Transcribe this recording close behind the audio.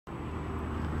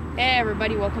Hey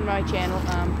everybody, welcome to my channel.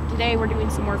 Today we're doing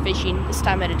some more fishing, this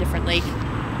time at a different lake.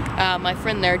 My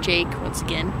friend there, Jake, once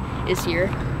again, is here.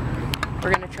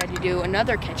 We're gonna try to do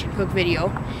another catch and cook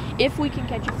video, if we can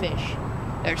catch a fish.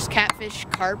 There's catfish,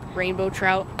 carp, rainbow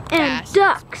trout, bass,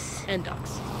 ducks. And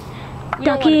ducks.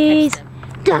 Duckies,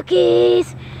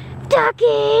 duckies,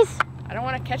 duckies. I don't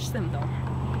want to catch them though.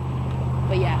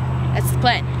 But yeah, that's the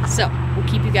plan. So, we'll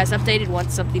keep you guys updated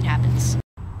once something happens.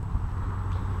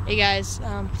 Hey guys,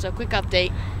 so quick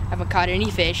update. I haven't caught any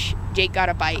fish. Jake got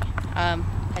a bite,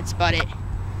 and spot it.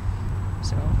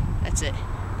 So, that's it.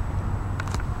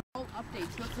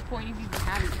 Updates, what's the point of even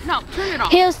having it? No, turn it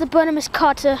off. Here's the Burnham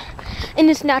cotter in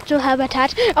his natural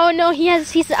habitat. Oh no,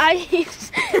 he's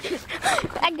ice.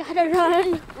 I gotta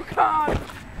run. God.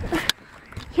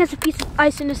 He has a piece of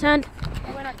ice in his hand.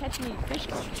 We're not catching any fish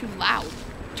because they're too loud.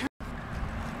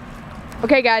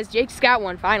 Okay guys, Jake's got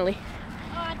one finally.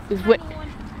 Oh, it's a tiny one.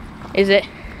 Is it?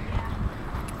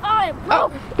 Oh, it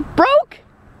broke. Oh, it broke?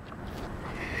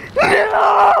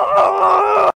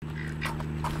 No!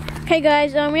 Hey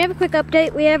guys, we have a quick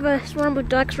update. We have a swarm of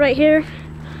ducks right here.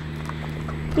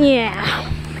 Yeah.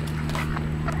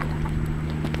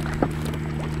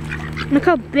 Look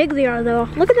how big they are though.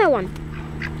 Look at that one.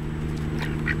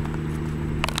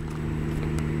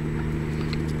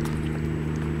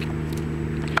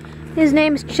 His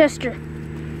name is Chester.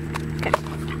 Okay.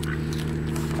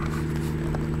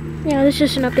 Yeah, this is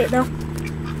just an update though.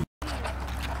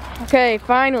 Okay,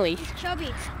 finally.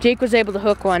 Chubby. Jake was able to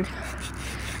hook one.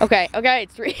 Okay,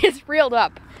 it's reeled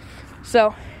up.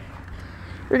 So,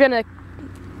 we're gonna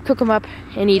cook them up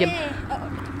and eat them.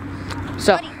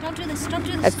 So, Buddy, don't do this. Don't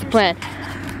do this. that's the plan.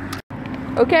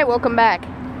 Okay, welcome back.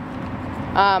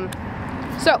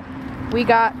 So, we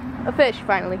got a fish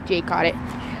finally. Jake caught it.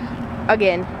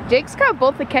 Again, Jake's got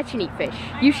both the catch and eat fish.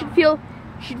 You should feel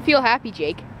happy,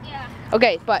 Jake. Yeah.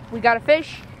 Okay, but we got a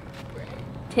fish,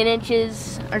 10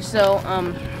 inches or so,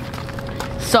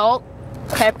 salt,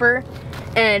 pepper,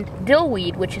 and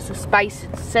dillweed, which is a spice.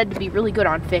 It's said to be really good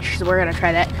on fish, so we're gonna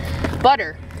try that.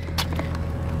 Butter,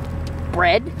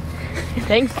 bread,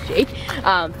 thanks Jake,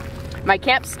 my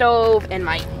camp stove and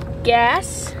my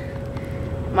gas,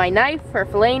 my knife for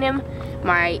filleting him,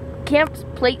 my camp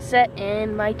plate set,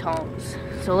 and my tongs.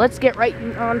 So let's get right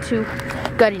on to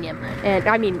gutting him, and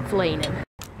I mean filleting him.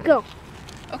 Go.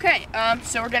 Okay,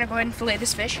 so we're gonna go ahead and fillet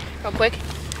this fish real quick.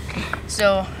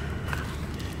 So,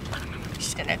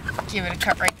 just gonna give it a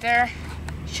cut right there,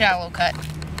 shallow cut.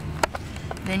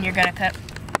 Then you're gonna cut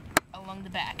along the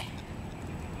back.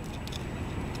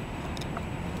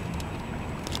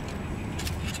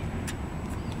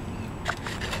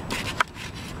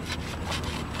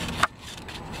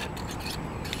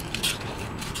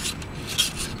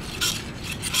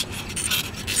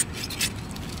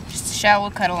 Shallow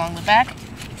cut along the back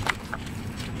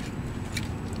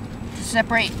to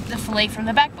separate the fillet from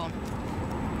the backbone.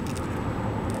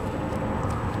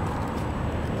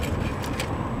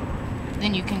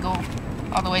 Then you can go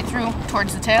all the way through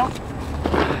towards the tail,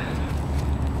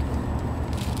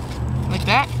 like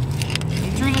that,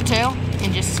 and through the tail,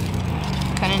 and just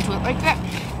cut into it like that,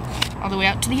 all the way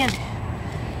out to the end.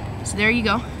 So there you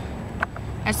go.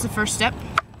 That's the first step.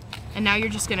 And now you're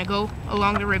just gonna go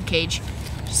along the rib cage.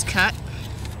 Just cut,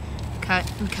 cut,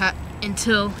 and cut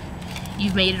until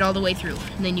you've made it all the way through.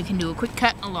 And then you can do a quick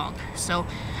cut along. So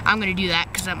I'm gonna do that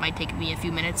because that might take me a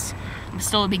few minutes. I'm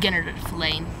still a beginner to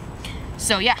filleting.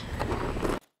 So yeah.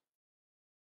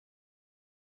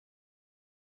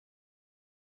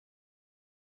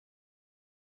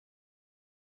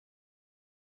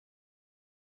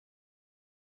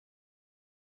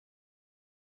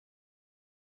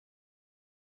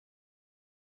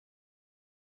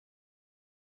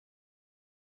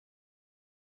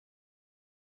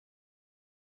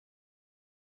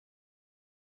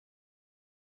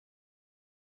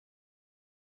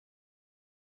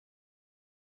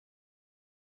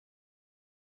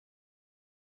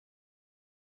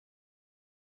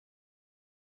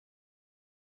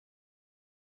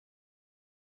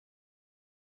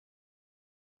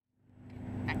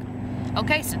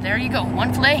 Okay, so there you go,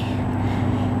 one fillet.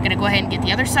 Gonna go ahead and get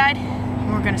the other side,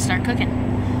 and we're gonna start cooking.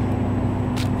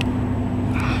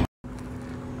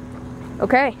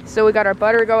 Okay, so we got our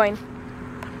butter going.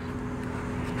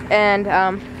 And,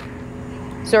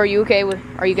 so are you okay with,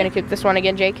 are you gonna cook this one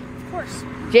again, Jake? Of course.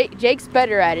 Jake's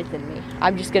better at it than me.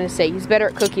 I'm just gonna say, he's better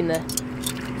at cooking the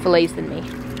fillets than me.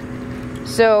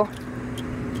 So,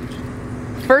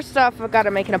 first off, I've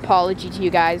gotta make an apology to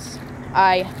you guys.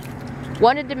 I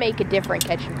wanted to make a different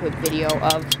catch and cook video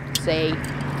of, say,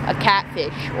 a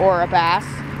catfish or a bass,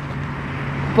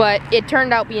 but it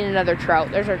turned out being another trout.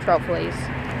 There's our trout fillets.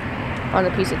 on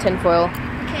a piece of tinfoil. Okay,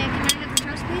 can I have the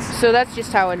toast, please? So that's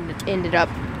just how it ended up.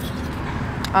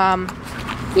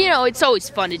 You know, it's always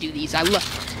fun to do these. I love.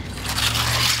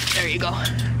 There you go.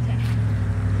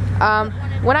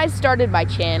 When I started my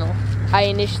channel, I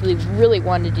initially really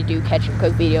wanted to do catch and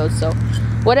cook videos. So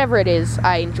whatever it is,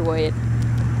 I enjoy it.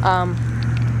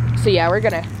 So yeah, we're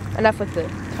gonna enough with the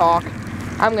talk.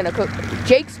 I'm gonna cook.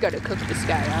 Jake's gonna cook this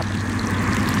guy up,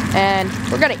 and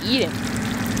we're gonna eat him.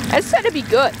 It's said to be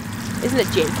good, isn't it,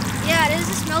 Jake? Yeah, it is.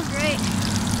 It smells great.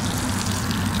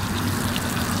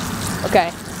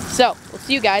 Okay, so we'll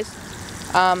see you guys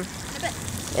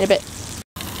in a bit.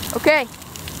 Okay,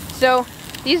 so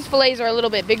these fillets are a little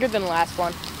bit bigger than the last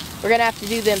one. We're gonna have to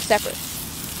do them separate,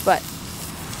 but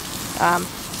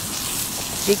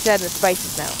Jake's adding the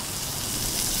spices now.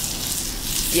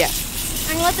 Yeah.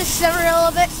 I'm gonna let this simmer a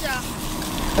little bit. So.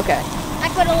 Okay. I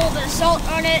put a little bit of salt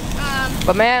on it.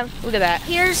 But man, look at that.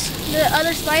 Here's the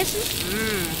other spices.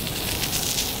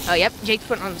 Oh, yep. Jake's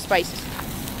putting on the spices.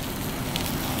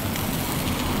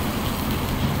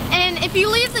 And if you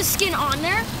leave the skin on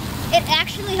there, it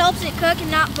actually helps it cook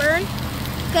and not burn.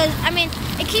 Because, I mean,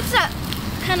 it keeps that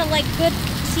kind of like good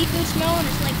seafood smell and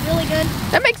it's like really good.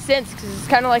 That makes sense because it's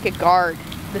kind of like a guard,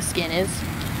 the skin is.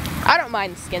 I don't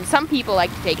mind the skin. Some people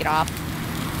like to take it off.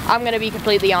 I'm going to be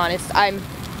completely honest. I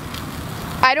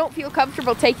don't feel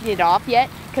comfortable taking it off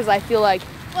yet because I feel like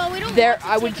well, we don't there want to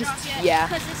I would take it just off yet yeah.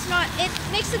 Because it's not. It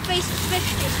makes the fish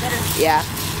taste better. Yeah.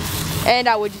 And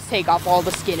I would just take off all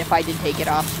the skin if I did take it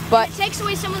off. But it takes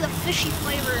away some of the fishy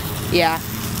flavor. Yeah.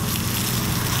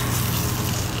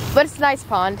 But it's a nice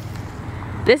pond.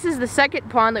 This is the second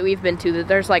pond that we've been to that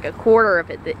there's like a quarter of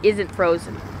it that isn't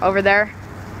frozen. Over there,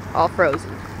 all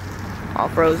frozen. All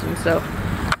frozen, so.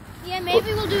 Yeah,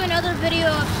 maybe we'll do another video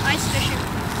of ice fishing.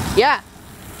 Yeah,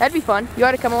 that'd be fun. You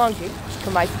ought to come along, Jake.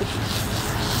 Come ice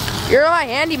fishing. You're my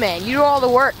handyman. You do all the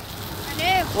work.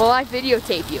 I do. Well, I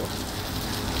videotape you.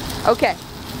 Okay.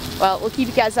 Well, we'll keep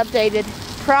you guys updated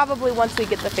probably once we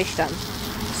get the fish done.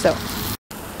 So.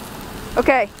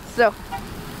 Okay, so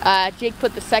Jake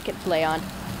put the second fillet on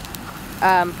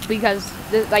because,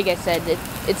 like I said,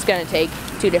 it's gonna take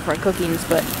 2 different cookings,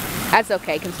 but that's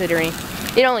okay considering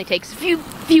it only takes a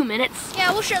few minutes.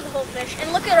 Yeah, we'll share the whole fish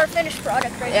and look at our finished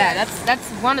product right Yeah, there. that's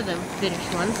one of the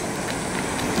finished ones.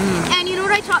 And you know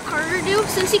what I taught Carter to do?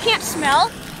 Since he can't smell,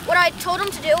 what I told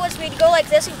him to do was we'd go like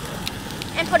this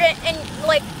and put it and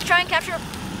like try and capture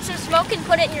some smoke and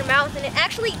put it in your mouth, and it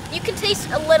actually you can taste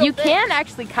a little. You bit. can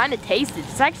actually kind of taste it.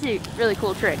 It's actually a really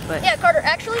cool trick, but yeah, Carter.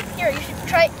 Actually, here you should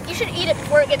try. You should eat it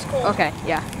before it gets cold. okay,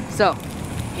 yeah. So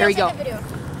here we go. Take the video.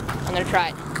 I'm gonna try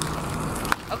it.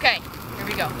 Okay, here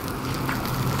we go.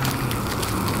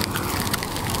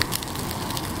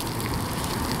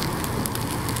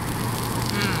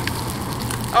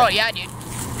 Oh yeah, dude.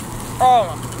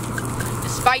 Oh, the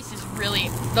spice is really.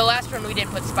 The last one we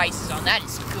didn't put spices on. That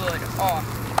is good. Oh,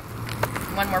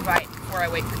 one more bite before I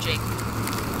wait for Jake.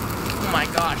 Oh my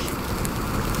gosh,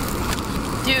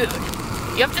 dude,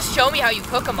 you have to show me how you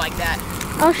cook them like that.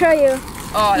 I'll show you.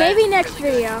 Oh, maybe next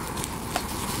really video.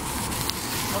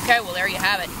 Okay, well there you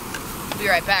have it. We'll be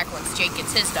right back once Jake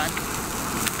gets his done.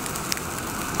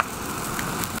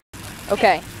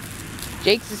 Okay,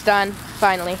 Jake's is done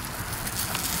finally.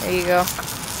 There you go.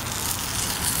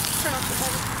 Turn off the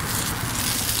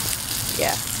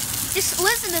Yeah. Just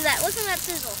listen to that. Listen to that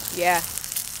sizzle. Yeah.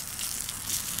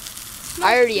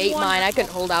 I already ate mine. I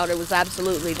couldn't hold out. It was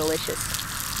absolutely delicious.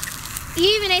 You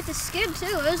even ate the skin too.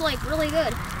 It was like really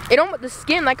good. It almost, the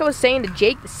skin, like I was saying to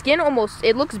Jake, the skin almost,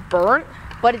 it looks burnt,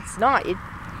 but it's not. It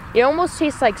almost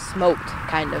tastes like smoked,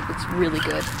 kind of. It's really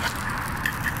good.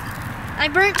 I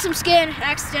burnt some skin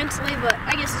accidentally, but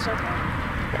I guess it's okay.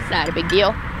 It's not a big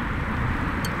deal.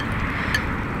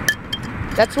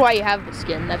 That's why you have the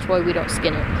skin. That's why we don't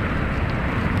skin it.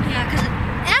 Yeah, because it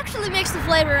actually makes the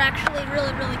flavor actually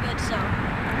really, really good. So,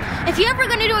 if you're ever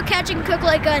going to do a catch and cook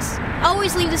like us,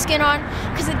 always leave the skin on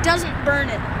because it doesn't burn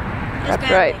it. That's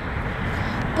right.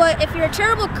 But if you're a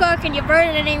terrible cook and you burn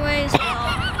it anyways,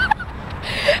 well,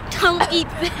 don't eat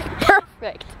fish.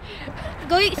 Perfect.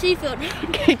 Go eat seafood.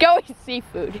 Go eat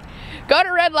seafood. Go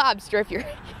to Red Lobster if you're...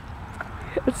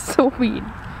 It's so mean.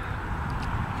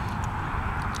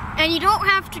 And you don't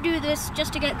have to do this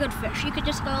just to get good fish. You could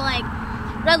just go like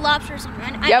Red Lobster or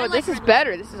something. Yeah, but this is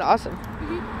better. This is awesome.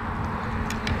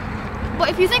 But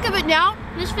if you think of it now,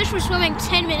 this fish was swimming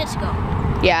 10 minutes ago.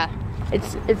 Yeah,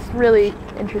 it's really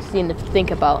interesting to think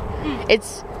about.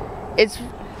 It's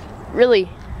really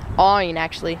awing,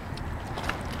 actually.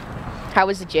 How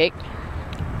was it, Jake?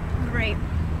 Great.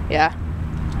 Yeah.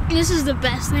 This is the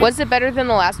best thing. Was it better than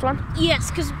the last one? Yes,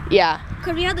 because Yeah.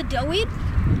 we had the dough weed.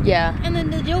 Yeah. And then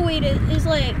the dill weed is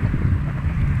like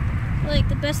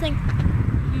the best thing.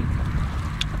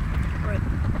 Right.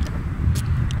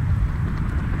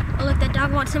 Oh look, that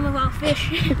dog wants some of our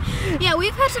fish. Yeah,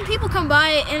 we've had some people come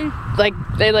by and Like,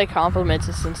 they like compliments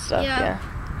us and stuff, yeah.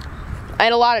 I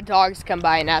had a lot of dogs come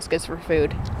by and ask us for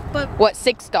food. But what,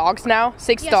 6 dogs now?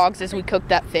 6 Yes, dogs as we cooked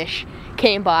that fish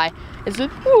came by and said,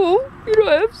 oh, can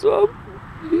I have some?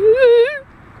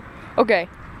 Okay.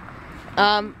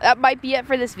 That might be it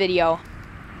for this video.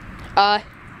 There's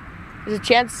a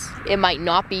chance it might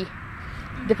not be.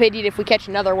 Depending if we catch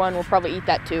another one, we'll probably eat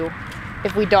that too.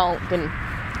 If we don't, then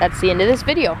that's the end of this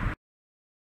video.